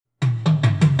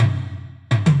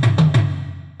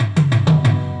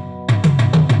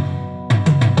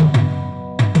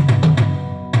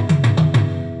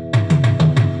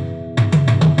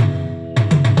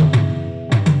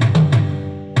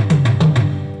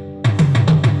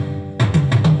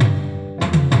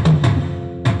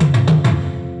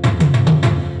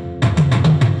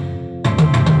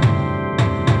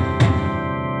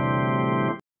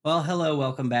Hello,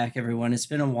 welcome back, everyone. It's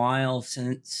been a while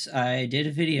since I did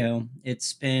a video.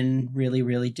 It's been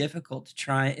really difficult to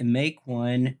try and make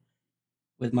one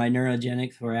with my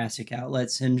neurogenic thoracic outlet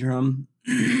syndrome.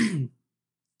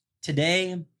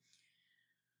 today,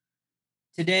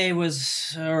 today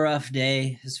was a rough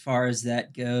day as far as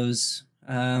that goes.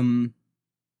 I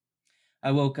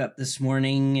woke up this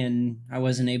morning and I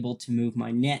wasn't able to move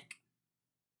my neck.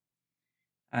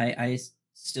 I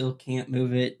still can't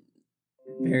move it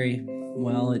very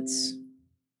well. It's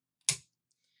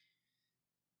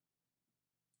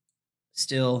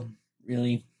still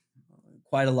really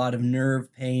quite a lot of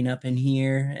nerve pain up in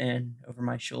here and over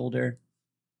my shoulder.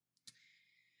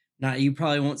 You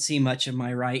probably won't see much of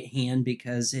my right hand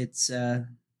because it's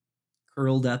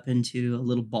curled up into a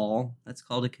little ball. That's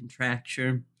called a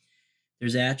contracture.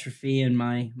 There's atrophy in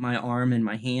my arm and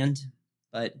my hand,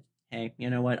 but hey, you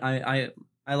know what?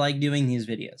 I like doing these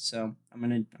videos, so I'm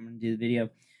gonna do the video.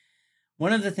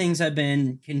 One of the things I've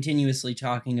been continuously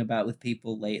talking about with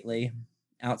people lately,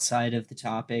 outside of the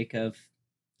topic of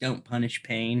don't punish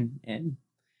pain and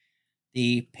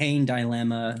the pain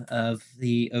dilemma of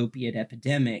the opiate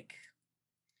epidemic,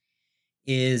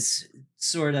 is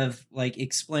sort of like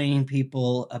explaining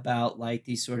people about like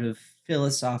the sort of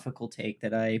philosophical take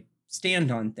that I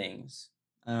stand on things.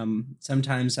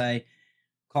 Sometimes I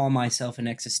call myself an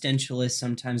existentialist.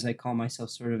 Sometimes I call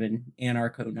myself sort of an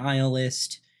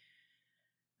anarcho-nihilist.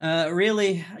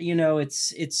 Really,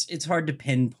 it's hard to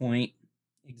pinpoint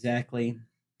exactly.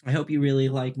 I hope you really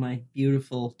like my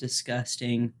beautiful,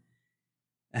 disgusting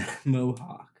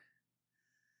mohawk.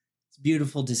 It's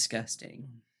beautiful,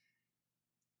 disgusting.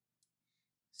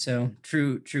 So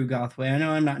true goth way. I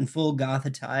know I'm not in full goth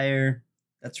attire.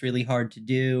 That's really hard to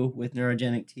do with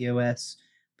neurogenic TOS,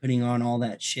 putting on all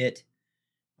that shit.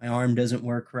 My arm doesn't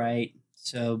work right.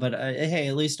 So, but hey,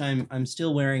 at least I'm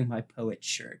still wearing my poet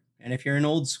shirt. And if you're an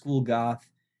old school goth,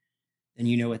 then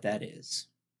you know what that is.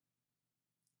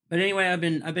 But anyway, I've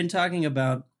been talking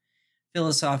about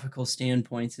philosophical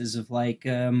standpoints as of like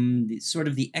sort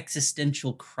of the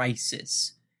existential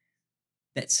crisis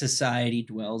that society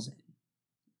dwells in.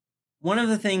 One of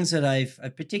the things that I've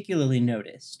particularly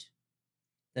noticed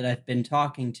that I've been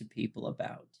talking to people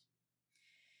about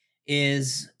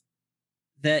is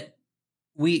that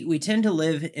we tend to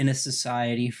live in a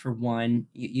society, for one.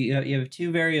 You have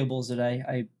two variables that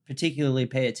I particularly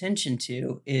pay attention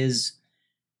to is,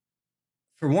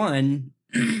 for one,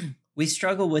 we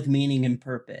struggle with meaning and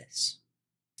purpose.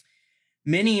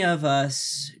 Many of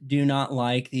us do not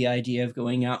like the idea of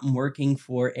going out and working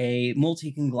for a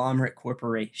multi-conglomerate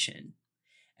corporation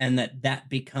and that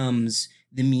becomes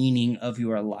the meaning of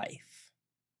your life.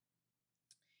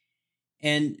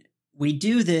 And we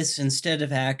do this instead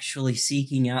of actually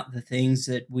seeking out the things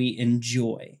that we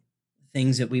enjoy,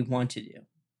 things that we want to do.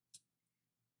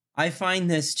 I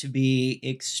find this to be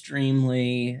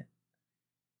extremely,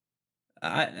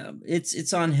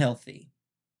 it's unhealthy.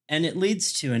 And it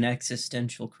leads to an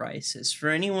existential crisis for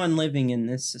anyone living in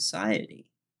this society.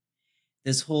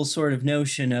 This whole sort of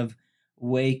notion of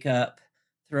wake up,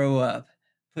 throw up,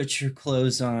 put your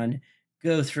clothes on,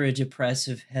 go through a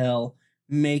depressive hell,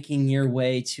 making your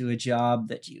way to a job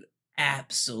that you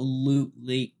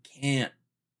absolutely can't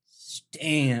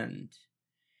stand.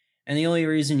 And the only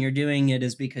reason you're doing it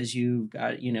is because you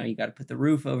got to put the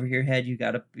roof over your head, you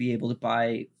got to be able to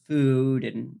buy food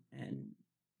and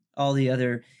all the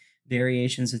other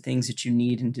variations of things that you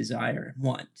need and desire and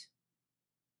want.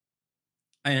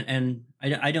 And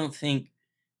I don't think,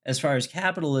 as far as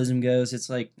capitalism goes, it's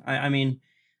like, I mean,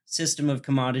 system of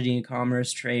commodity and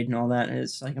commerce, trade and all that. And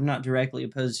it's like, I'm not directly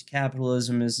opposed to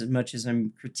capitalism as much as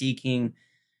I'm critiquing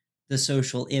the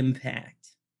social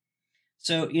impact.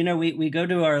 So, we go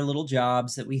to our little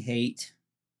jobs that we hate,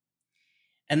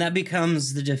 and that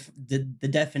becomes the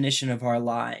definition of our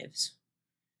lives.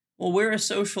 Well, we're a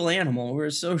social animal. We're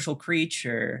a social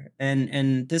creature,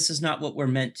 and this is not what we're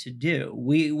meant to do.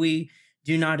 We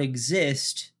do not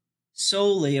exist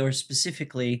solely or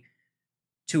specifically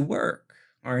to work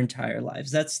our entire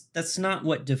lives. That's not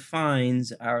what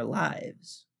defines our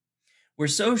lives. We're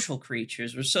social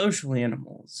creatures. We're social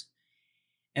animals.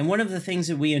 And one of the things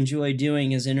that we enjoy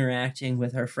doing is interacting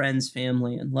with our friends,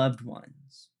 family, and loved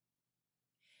ones.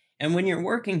 And when you're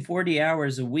working 40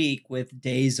 hours a week with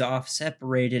days off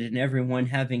separated and everyone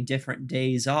having different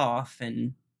days off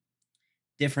and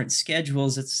different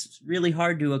schedules, it's really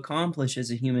hard to accomplish as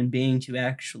a human being to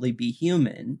actually be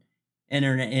human and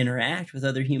interact with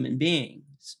other human beings.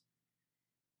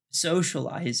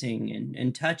 Socializing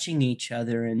and touching each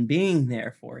other and being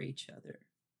there for each other.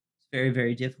 It's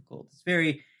very difficult. It's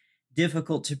very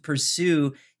difficult to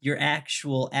pursue your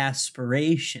actual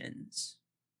aspirations,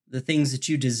 the things that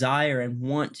you desire and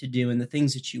want to do, and the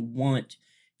things that you want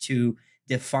to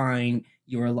define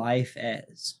your life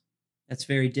as. That's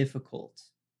very difficult.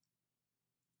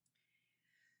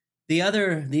 The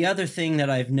other thing that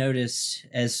I've noticed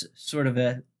as sort of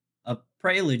a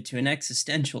prelude to an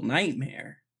existential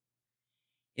nightmare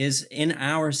is in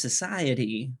our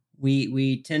society,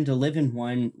 we tend to live in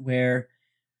one where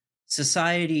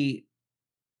society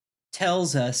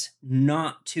tells us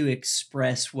not to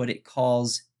express what it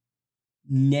calls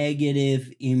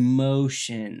negative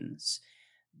emotions.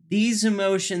 These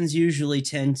emotions usually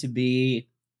tend to be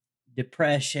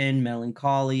depression,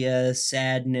 melancholia,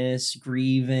 sadness,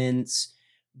 grievance,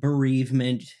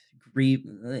 bereavement,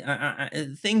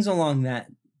 things along that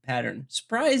pattern.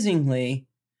 Surprisingly,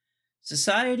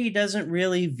 society doesn't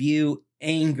really view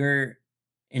anger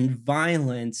and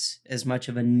violence as much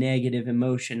of a negative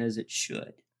emotion as it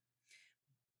should.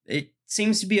 It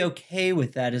seems to be okay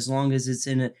with that as long as it's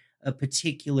in a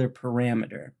particular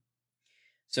parameter.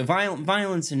 So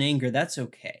violence and anger, that's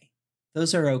okay.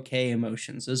 Those are okay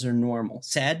emotions. Those are normal.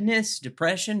 Sadness,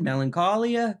 depression,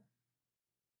 melancholia,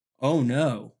 oh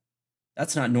no,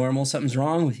 that's not normal. Something's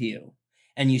wrong with you.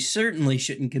 And you certainly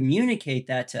shouldn't communicate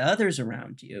that to others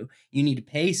around you. You need to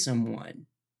pay someone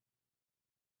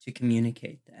to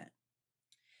communicate that.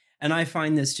 And I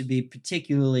find this to be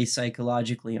particularly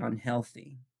psychologically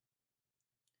unhealthy.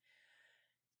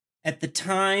 At the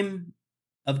time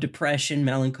of depression,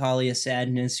 melancholia,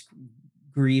 sadness,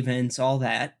 grievance, all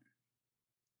that,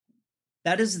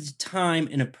 that is the time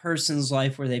in a person's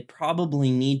life where they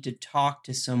probably need to talk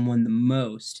to someone the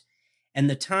most. And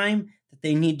the time that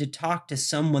they need to talk to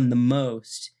someone the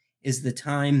most is the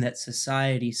time that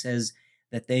society says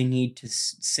that they need to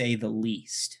say the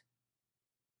least.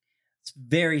 It's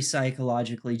very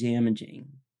psychologically damaging.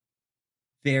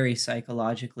 Very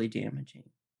psychologically damaging.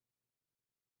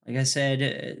 Like I said,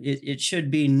 it should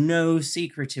be no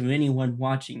secret to anyone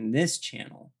watching this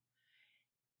channel,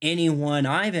 anyone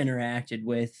I've interacted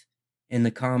with in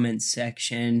the comments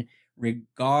section,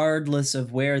 regardless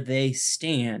of where they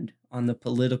stand on the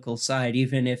political side,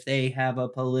 even if they have a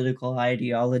political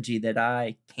ideology that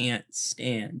I can't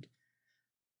stand.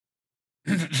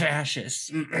 Fascists.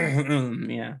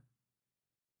 Yeah.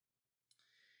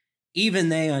 Even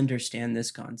they understand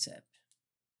this concept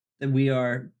that we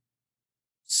are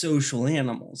social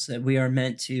animals, that we are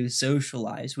meant to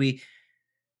socialize.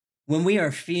 When we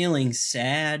are feeling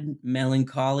sad,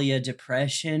 melancholia,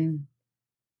 depression,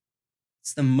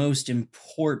 it's the most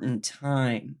important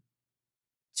time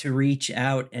to reach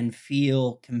out and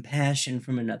feel compassion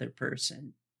from another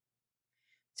person,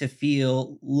 to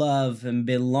feel love and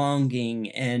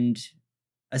belonging and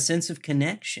a sense of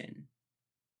connection,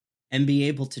 and be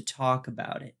able to talk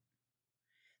about it.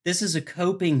 This is a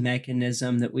coping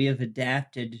mechanism that we have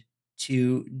adapted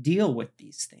to deal with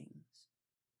these things.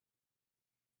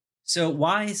 So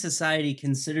why society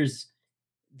considers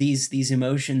these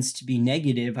emotions to be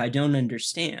negative, I don't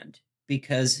understand,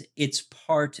 because it's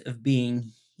part of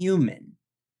being human.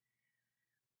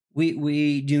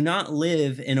 We do not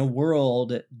live in a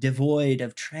world devoid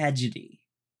of tragedy.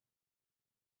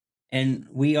 And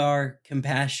we are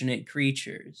compassionate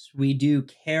creatures. We do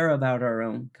care about our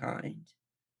own kind.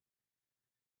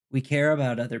 We care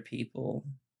about other people,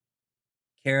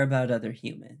 care about other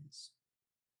humans.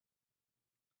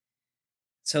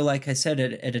 So, like I said,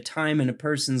 at a time in a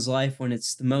person's life when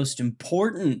it's the most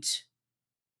important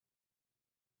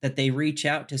that they reach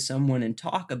out to someone and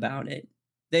talk about it,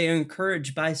 they are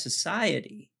encouraged by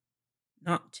society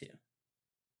not to.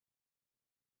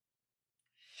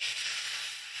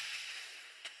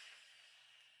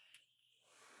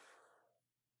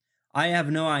 I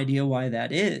have no idea why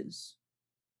that is,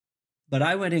 but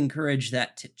I would encourage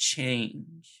that to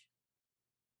change.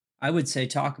 I would say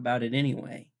talk about it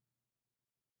anyway.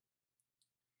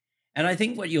 And I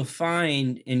think what you'll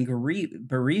find in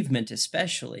bereavement,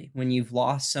 especially when you've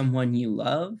lost someone you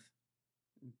love,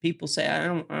 people say, I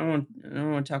don't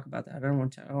want to talk about that. I don't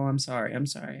want to. Oh, I'm sorry.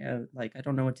 I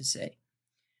don't know what to say.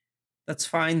 That's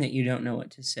fine that you don't know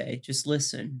what to say. Just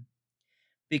listen,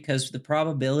 because the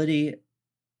probability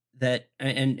that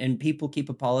and people keep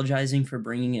apologizing for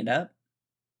bringing it up.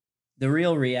 The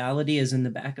real reality is in the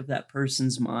back of that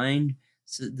person's mind.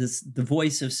 So the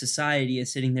voice of society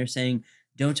is sitting there saying,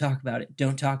 don't talk about it.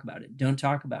 Don't talk about it. Don't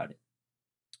talk about it.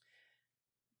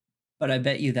 But I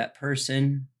bet you that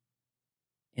person,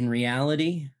 in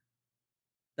reality,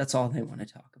 that's all they want to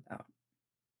talk about.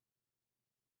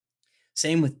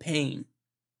 Same with pain.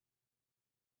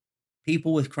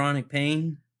 People with chronic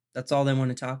pain, that's all they want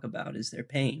to talk about is their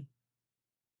pain.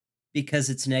 because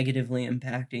it's negatively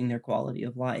impacting their quality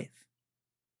of life.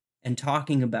 And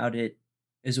talking about it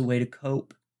is a way to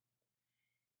cope.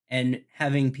 And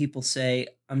having people say,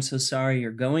 I'm so sorry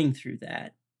you're going through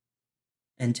that,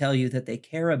 and tell you that they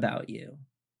care about you,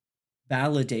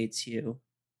 validates you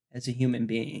as a human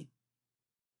being.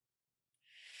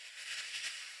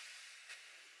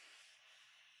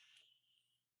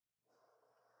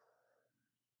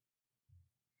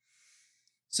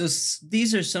 So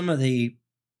these are some of the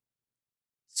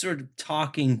sort of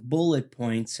talking bullet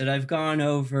points that I've gone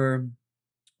over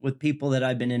with people that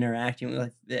I've been interacting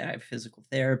with, like physical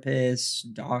therapists,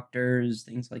 doctors,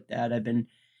 things like that. I've been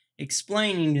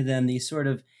explaining to them these sort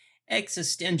of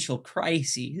existential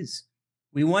crises.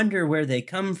 We wonder where they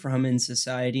come from in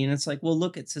society, and it's like, well,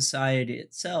 look at society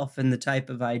itself and the type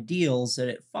of ideals that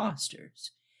it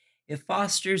fosters. It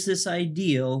fosters this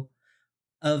ideal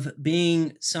of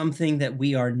being something that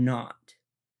we are not.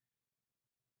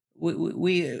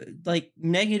 We like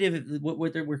negative, what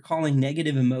we're calling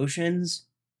negative emotions.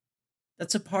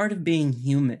 That's a part of being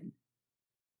human.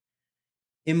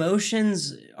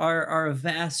 Emotions are a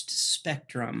vast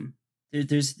spectrum.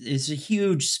 There's a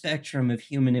huge spectrum of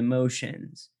human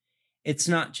emotions. It's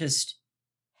not just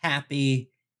happy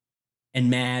and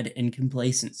mad and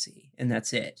complacency, and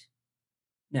that's it.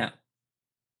 No,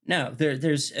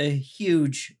 there's a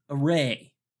huge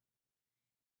array.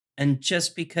 And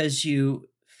just because you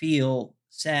feel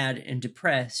sad and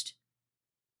depressed,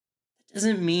 that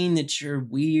doesn't mean that you're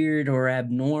weird or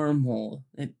abnormal.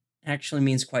 It actually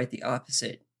means quite the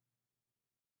opposite.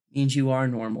 It means you are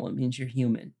normal. It means you're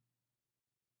human.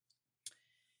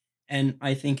 And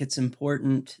I think it's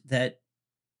important that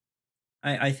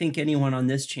I think anyone on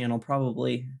this channel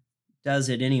probably does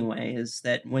it anyway, is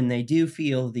that when they do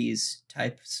feel these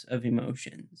types of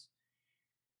emotions,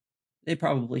 they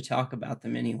probably talk about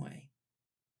them anyway.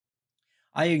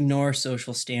 I ignore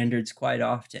social standards quite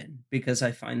often because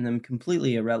I find them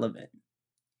completely irrelevant.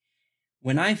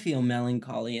 When I feel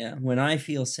melancholia, when I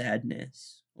feel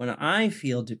sadness, when I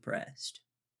feel depressed,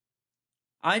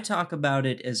 I talk about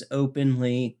it as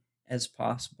openly as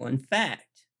possible. In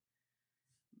fact,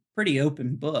 pretty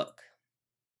open book.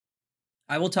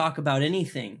 I will talk about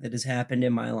anything that has happened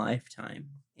in my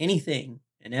lifetime, anything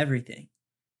and everything.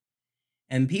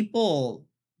 And people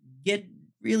get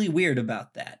really weird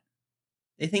about that.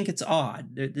 They think it's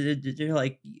odd. They're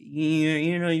like,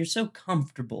 you know, you're so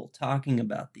comfortable talking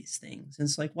about these things. And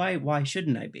it's like, why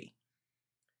shouldn't I be?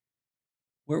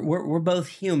 We're both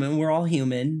human. We're all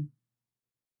human.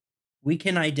 We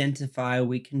can identify.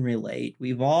 We can relate.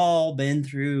 We've all been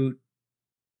through.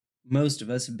 Most of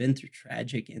us have been through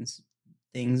tragic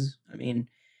things. I mean,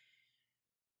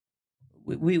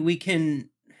 we can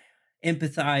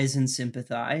empathize and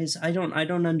sympathize. I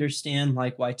don't understand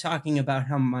like why talking about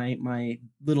how my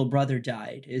little brother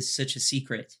died is such a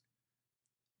secret.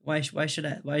 Why should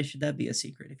that be a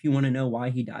secret? If you want to know why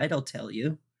he died, I'll tell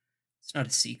you. It's not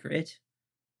a secret.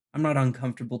 I'm not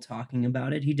uncomfortable talking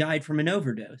about it. He died from an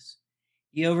overdose.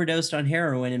 He overdosed on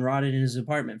heroin and rotted in his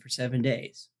apartment for 7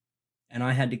 days. And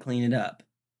I had to clean it up.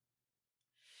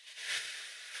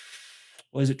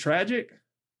 Was it tragic?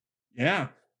 Yeah.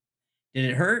 Did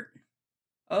it hurt?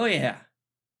 Oh, yeah.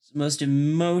 It's the most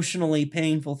emotionally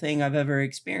painful thing I've ever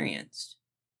experienced.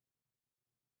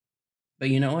 But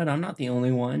you know what? I'm not the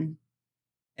only one.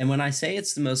 And when I say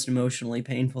it's the most emotionally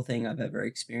painful thing I've ever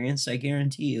experienced, I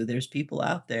guarantee you there's people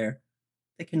out there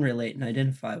that can relate and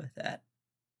identify with that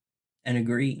and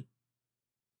agree.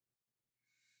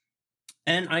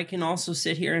 And I can also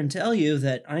sit here and tell you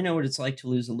that I know what it's like to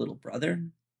lose a little brother.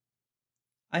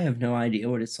 I have no idea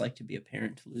what it's like to be a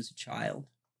parent to lose a child.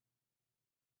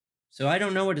 So I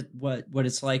don't know what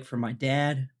it's like for my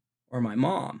dad or my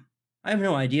mom. I have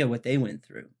no idea what they went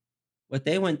through. What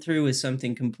they went through is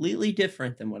something completely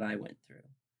different than what I went through.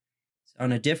 It's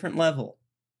on a different level,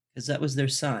 because that was their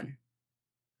son.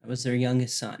 That was their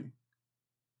youngest son.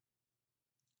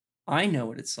 I know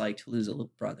what it's like to lose a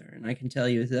little brother, and I can tell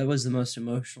you that was the most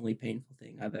emotionally painful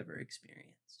thing I've ever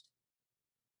experienced.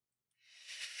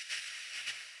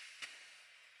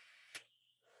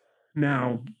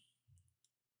 Now,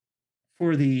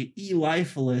 for the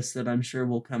e-lifelists that I'm sure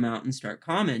will come out and start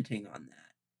commenting on that,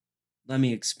 let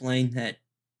me explain that,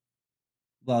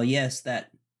 well, yes,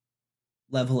 that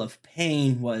level of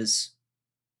pain was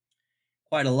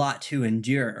quite a lot to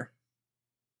endure.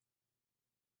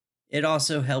 It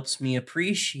also helps me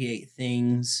appreciate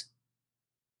things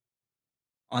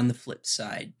on the flip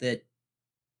side that,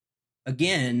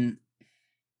 again,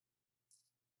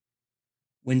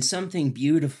 when something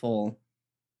beautiful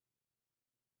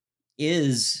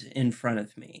is in front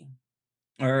of me,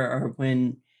 or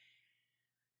when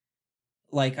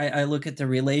like I look at the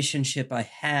relationship I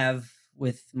have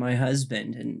with my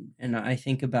husband, and I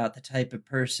think about the type of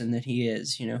person that he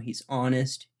is. You know, he's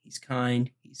honest, he's kind,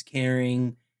 he's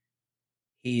caring,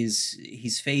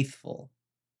 he's faithful.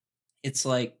 It's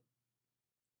like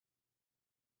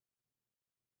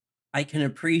I can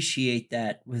appreciate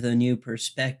that with a new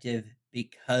perspective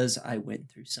because I went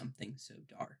through something so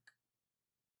dark.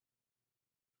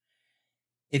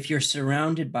 If you're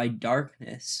surrounded by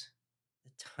darkness,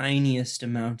 the tiniest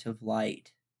amount of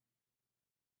light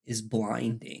is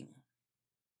blinding.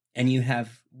 And you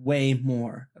have way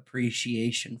more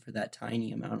appreciation for that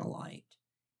tiny amount of light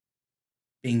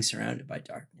being surrounded by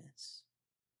darkness.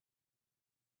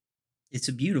 It's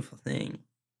a beautiful thing.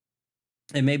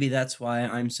 And maybe that's why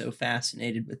I'm so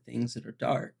fascinated with things that are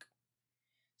dark.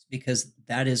 It's because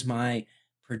that is my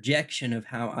projection of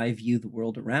how I view the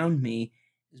world around me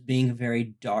as being a very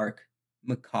dark,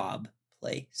 macabre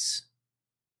place.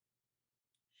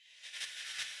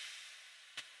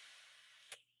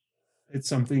 It's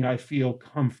something I feel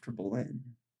comfortable in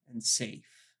and safe.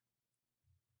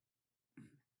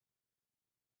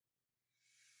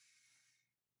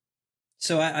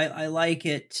 So I like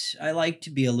it. I like to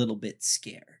be a little bit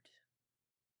scared.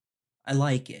 I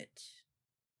like it.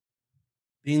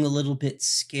 Being a little bit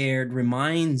scared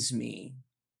reminds me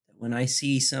that when I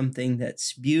see something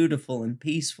that's beautiful and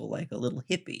peaceful, like a little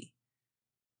hippie,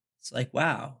 it's like,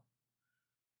 wow,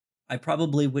 I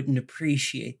probably wouldn't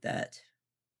appreciate that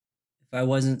if I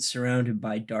wasn't surrounded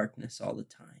by darkness all the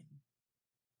time.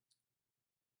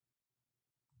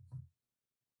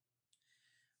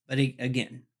 But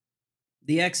again,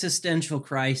 the existential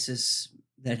crisis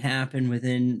that happened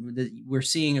we're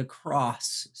seeing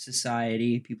across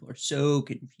society. People are so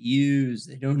confused,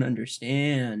 they don't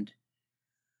understand.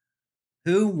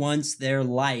 Who wants their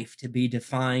life to be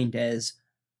defined as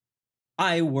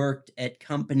I worked at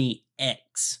company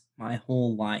X my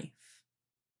whole life?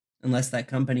 Unless that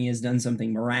company has done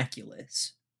something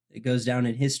miraculous, it goes down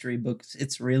in history books,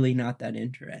 it's really not that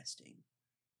interesting.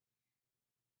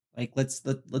 Like let's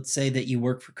say that you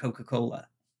work for Coca-Cola.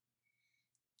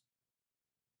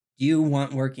 Do you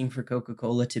want working for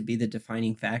Coca-Cola to be the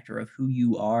defining factor of who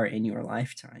you are in your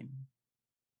lifetime?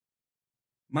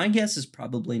 My guess is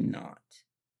probably not.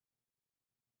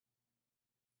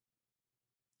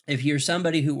 If you're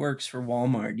somebody who works for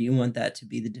Walmart, do you want that to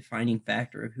be the defining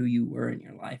factor of who you were in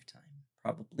your lifetime?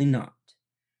 Probably not.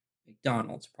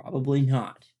 McDonald's, probably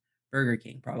not. Burger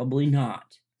King, probably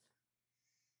not.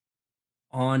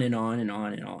 On and on and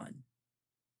on and on.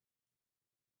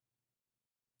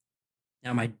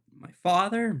 Now, my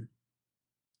father,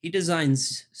 he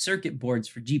designs circuit boards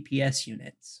for GPS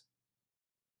units.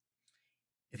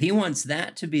 If he wants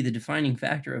that to be the defining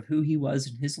factor of who he was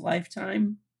in his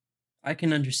lifetime, I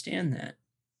can understand that.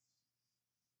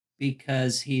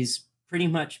 Because he's pretty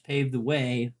much paved the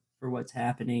way for what's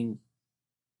happening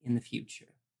in the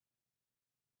future.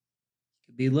 He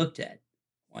could be looked at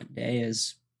one day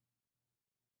as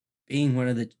being one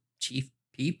of the chief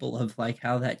people of like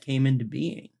how that came into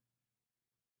being.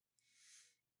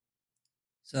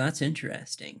 So that's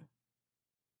interesting.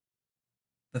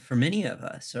 But for many of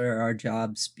us, our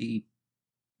jobs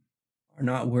are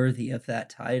not worthy of that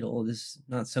title. This is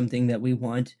not something that we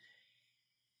want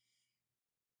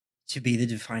to be the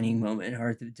defining moment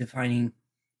or the defining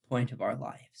point of our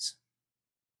lives.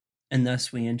 And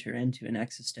thus we enter into an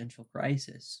existential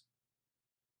crisis.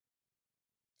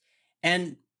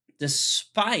 And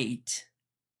despite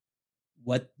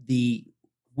what the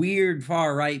weird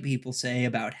far right people say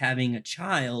about having a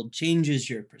child changes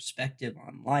your perspective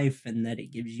on life and that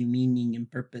it gives you meaning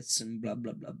and purpose and blah,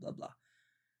 blah, blah, blah, blah,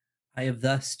 I have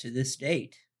thus to this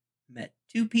date met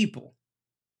two people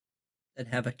that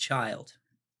have a child.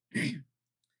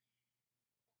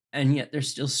 And yet they're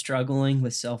still struggling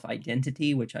with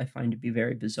self-identity, which I find to be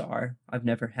very bizarre. I've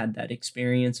never had that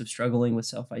experience of struggling with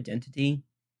self-identity.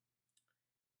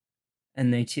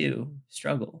 And they too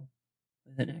struggle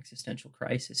with an existential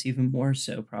crisis, even more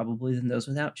so probably than those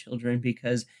without children,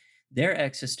 because their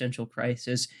existential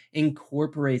crisis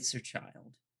incorporates their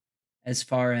child as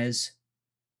far as,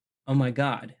 oh my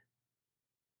God,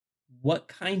 what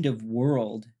kind of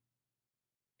world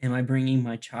am I bringing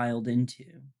my child into?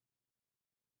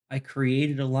 I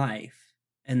created a life,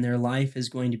 and their life is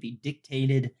going to be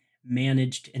dictated,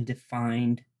 managed, and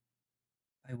defined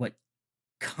by what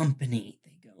company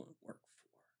they go and work for.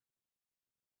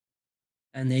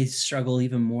 And they struggle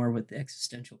even more with the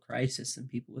existential crisis than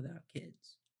people without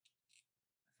kids.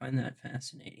 I find that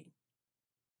fascinating.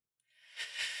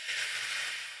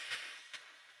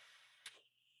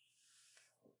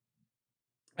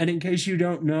 And in case you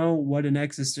don't know what an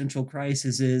existential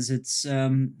crisis is, it's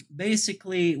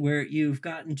basically where you've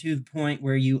gotten to the point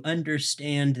where you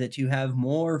understand that you have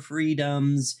more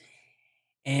freedoms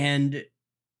and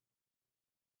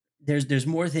there's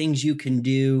more things you can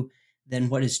do than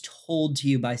what is told to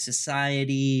you by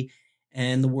society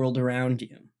and the world around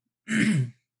you.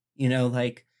 You know,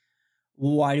 like,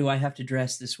 why do I have to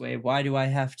dress this way? Why do I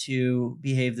have to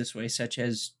behave this way? Such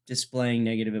as displaying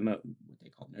what they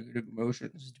call negative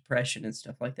emotions, depression, and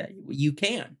stuff like that. You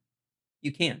can,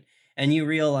 and you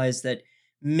realize that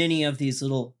many of these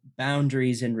little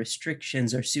boundaries and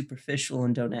restrictions are superficial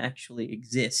and don't actually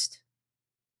exist.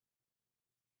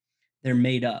 They're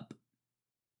made up,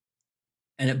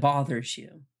 and it bothers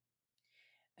you.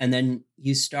 And then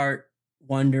you start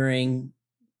wondering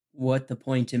what the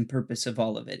point and purpose of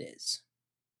all of it is.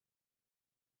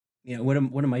 You know, what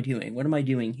am I doing? What am I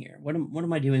doing here? What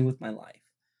am I doing with my life?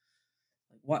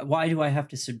 Why do I have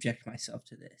to subject myself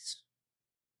to this?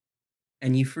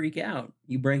 And you freak out.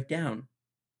 You break down.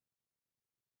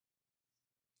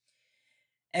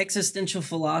 Existential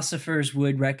philosophers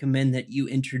would recommend that you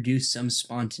introduce some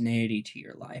spontaneity to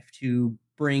your life to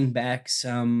bring back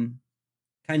some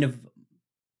kind of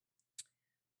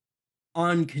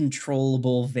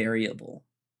uncontrollable variable.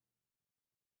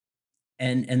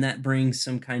 And that brings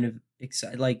some kind of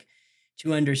like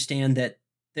to understand that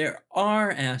there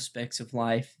are aspects of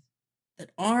life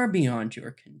that are beyond your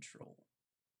control.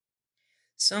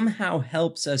 Somehow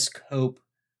helps us cope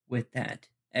with that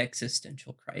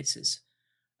existential crisis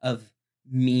of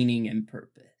meaning and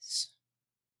purpose.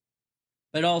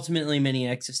 But ultimately, many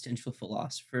existential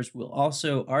philosophers will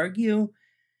also argue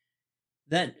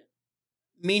that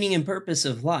meaning and purpose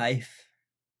of life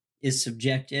is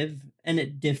subjective and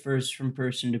it differs from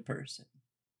person to person.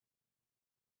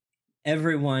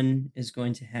 Everyone is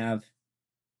going to have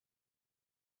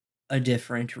a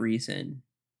different reason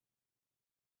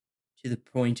to the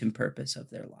point and purpose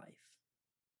of their life.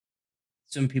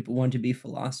 Some people want to be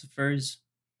philosophers.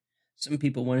 Some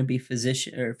people want to be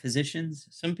physicians.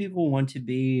 Some people want to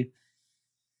be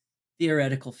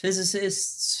theoretical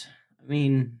physicists. I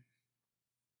mean,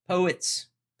 poets,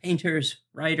 painters,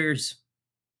 writers.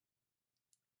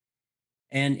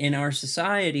 And in our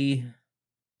society,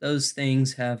 those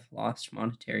things have lost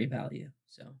monetary value.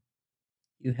 So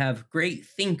you have great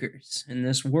thinkers in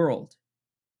this world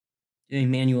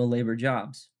doing manual labor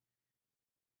jobs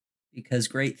because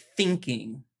great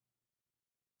thinking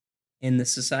in the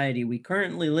society we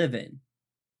currently live in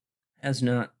has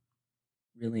not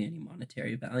really any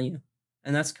monetary value.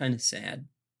 And that's kind of sad.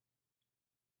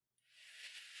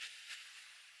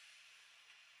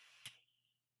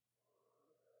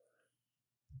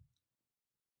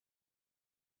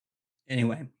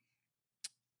 Anyway,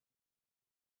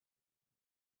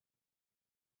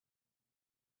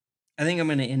 I think I'm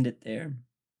going to end it there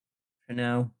for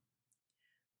now.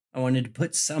 I wanted to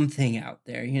put something out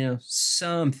there,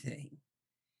 something.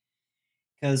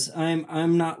 Because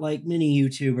I'm not like many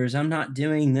YouTubers. I'm not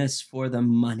doing this for the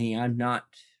money. I'm not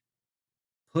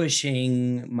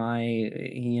pushing my,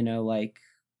 like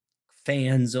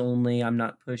fans only. I'm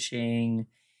not pushing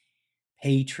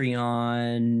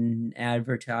Patreon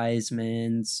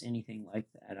advertisements, anything like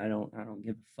that. I don't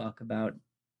give a fuck about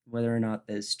whether or not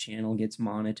this channel gets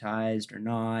monetized or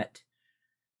not.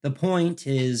 The point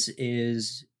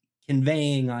is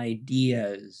conveying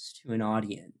ideas to an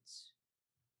audience.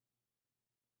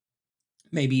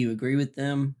 Maybe you agree with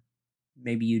them,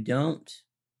 maybe you don't.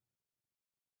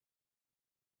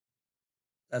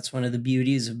 That's one of the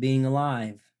beauties of being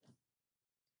alive,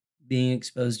 being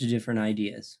exposed to different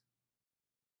ideas.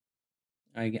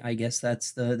 I guess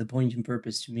that's the point and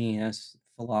purpose to me as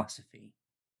philosophy.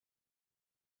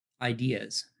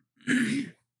 Ideas.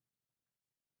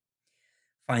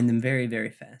 Find them very, very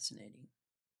fascinating.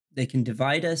 They can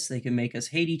divide us, they can make us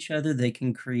hate each other, they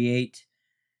can create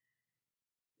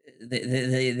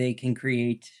they can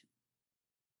create,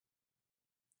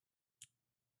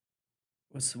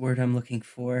 what's the word I'm looking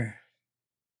for?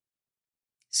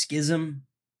 Schism.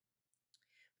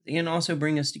 They can also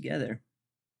bring us together.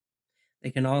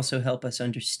 They can also help us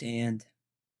understand.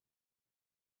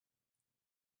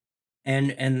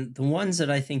 And the ones that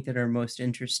I think that are most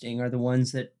interesting are the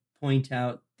ones that point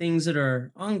out things that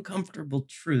are uncomfortable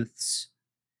truths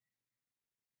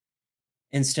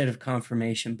instead of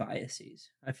confirmation biases.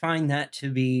 I find that to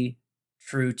be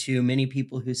true to many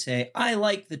people who say, I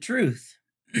like the truth.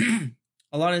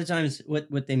 A lot of the times,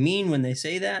 what they mean when they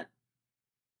say that,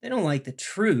 they don't like the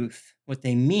truth. What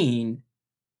they mean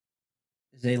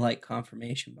is they like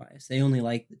confirmation bias. They only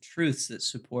like the truths that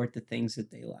support the things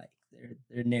that they like,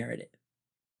 their narrative.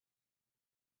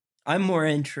 I'm more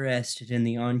interested in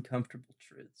the uncomfortable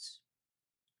truths.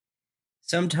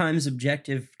 Sometimes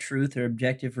objective truth or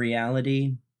objective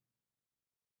reality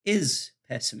is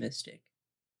pessimistic.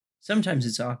 Sometimes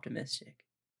it's optimistic.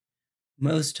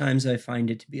 Most times I find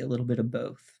it to be a little bit of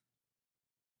both.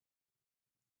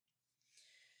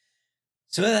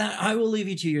 So with that, I will leave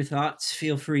you to your thoughts.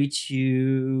 Feel free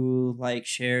to like,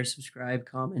 share, subscribe,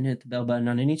 comment, hit the bell button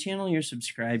on any channel you're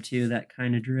subscribed to, that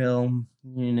kind of drill,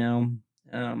 you know.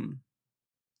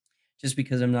 Just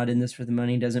because I'm not in this for the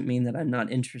money doesn't mean that I'm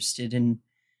not interested in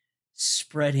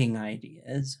spreading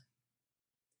ideas.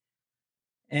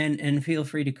 And feel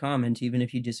free to comment even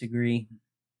if you disagree.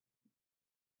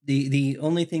 The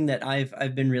only thing that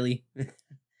I've been really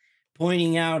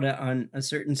pointing out on a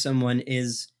certain someone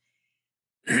is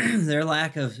their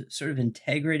lack of sort of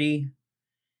integrity.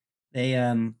 They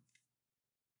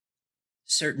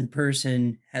certain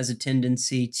person has a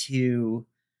tendency to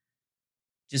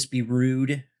just be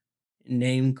rude,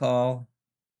 name call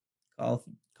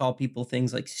call people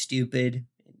things like stupid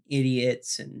and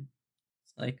idiots, and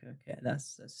it's like, okay,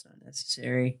 that's not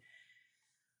necessary.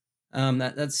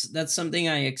 That's something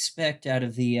I expect out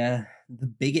of the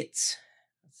bigots.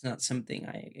 It's not something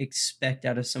I expect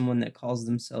out of someone that calls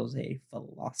themselves a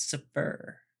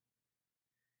philosopher.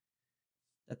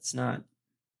 That's not.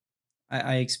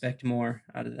 I expect more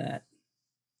out of that.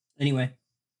 Anyway,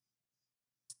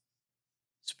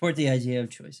 support the idea of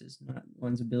choices, not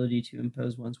one's ability to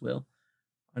impose one's will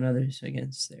on others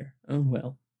against their own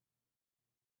will.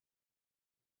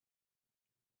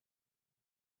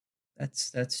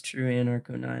 That's true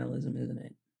anarcho-nihilism, isn't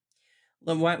it?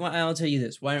 Why, I'll tell you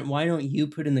this. Why don't you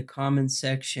put in the comments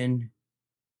section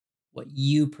what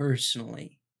you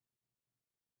personally,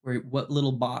 or what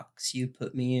little box you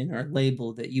put me in, or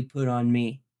label that you put on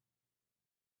me?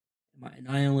 Am I a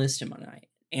nihilist? Am I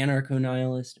an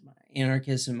anarcho-nihilist? Am I an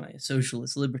anarchist? Am I a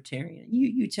socialist libertarian?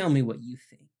 You tell me what you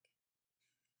think.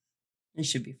 It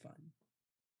should be fun.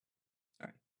 All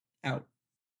right, out.